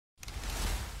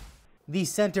The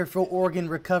Center for Organ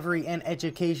Recovery and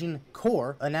Education,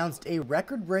 C.O.R.E, announced a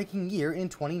record-breaking year in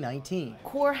 2019.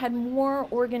 C.O.R.E had more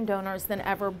organ donors than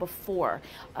ever before.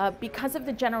 Because of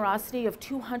the generosity of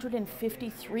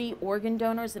 253 organ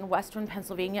donors in Western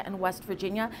Pennsylvania and West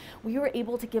Virginia, we were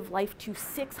able to give life to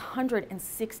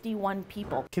 661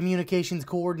 people. Communications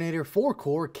coordinator for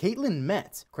C.O.R.E, Caitlin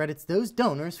Metz, credits those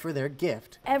donors for their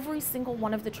gift. Every single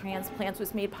one of the transplants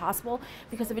was made possible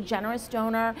because of a generous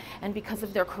donor and because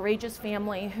of their courageous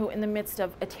family who, in the midst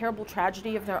of a terrible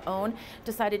tragedy of their own,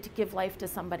 decided to give life to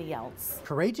somebody else.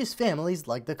 Courageous families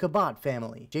like the Cabot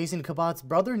family. Jason Cabot's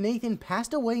brother Nathan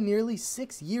passed away nearly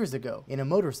 6 years ago in a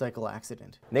motorcycle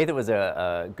accident. Nathan was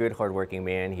a good, hardworking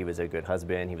man. He was a good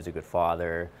husband. He was a good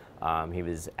father. He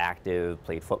was active,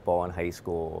 played football in high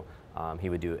school. He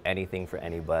would do anything for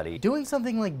anybody. Doing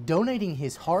something like donating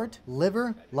his heart,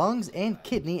 liver, lungs, and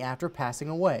kidney after passing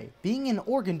away. Being an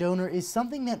organ donor is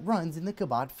something that runs in the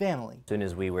Cabot family. As soon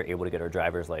as we were able to get our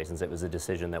driver's license, it was a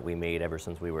decision that we made ever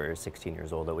since we were 16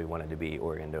 years old that we wanted to be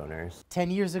organ donors.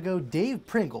 10 years ago, Dave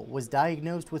Pringle was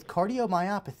diagnosed with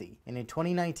cardiomyopathy, and in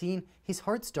 2019, his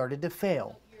heart started to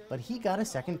fail, but he got a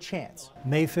second chance.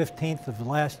 May 15th of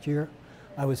last year,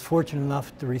 I was fortunate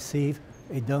enough to receive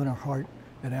a donor heart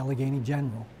at Allegheny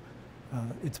General.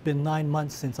 It's been 9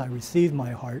 months since I received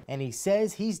my heart. And he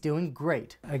says he's doing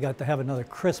great. I got to have another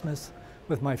Christmas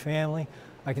with my family.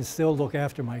 I can still look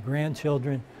after my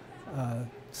grandchildren,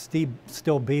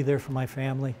 still be there for my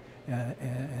family,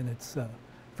 and it's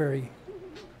very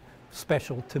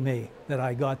special to me that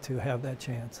I got to have that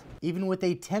chance. Even with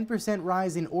a 10%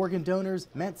 rise in organ donors,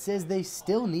 Matt says they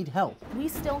still need help. We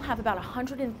still have about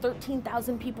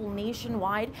 113,000 people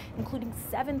nationwide, including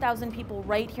 7,000 people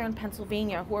right here in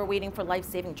Pennsylvania who are waiting for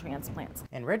life-saving transplants.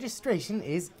 And registration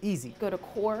is easy. Go to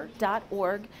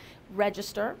C.O.R.E.org,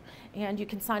 register, and you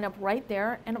can sign up right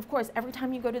there. And of course, every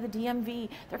time you go to the DMV,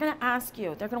 they're going to ask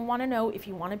you, they're going to want to know if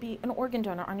you want to be an organ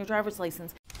donor on your driver's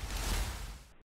license.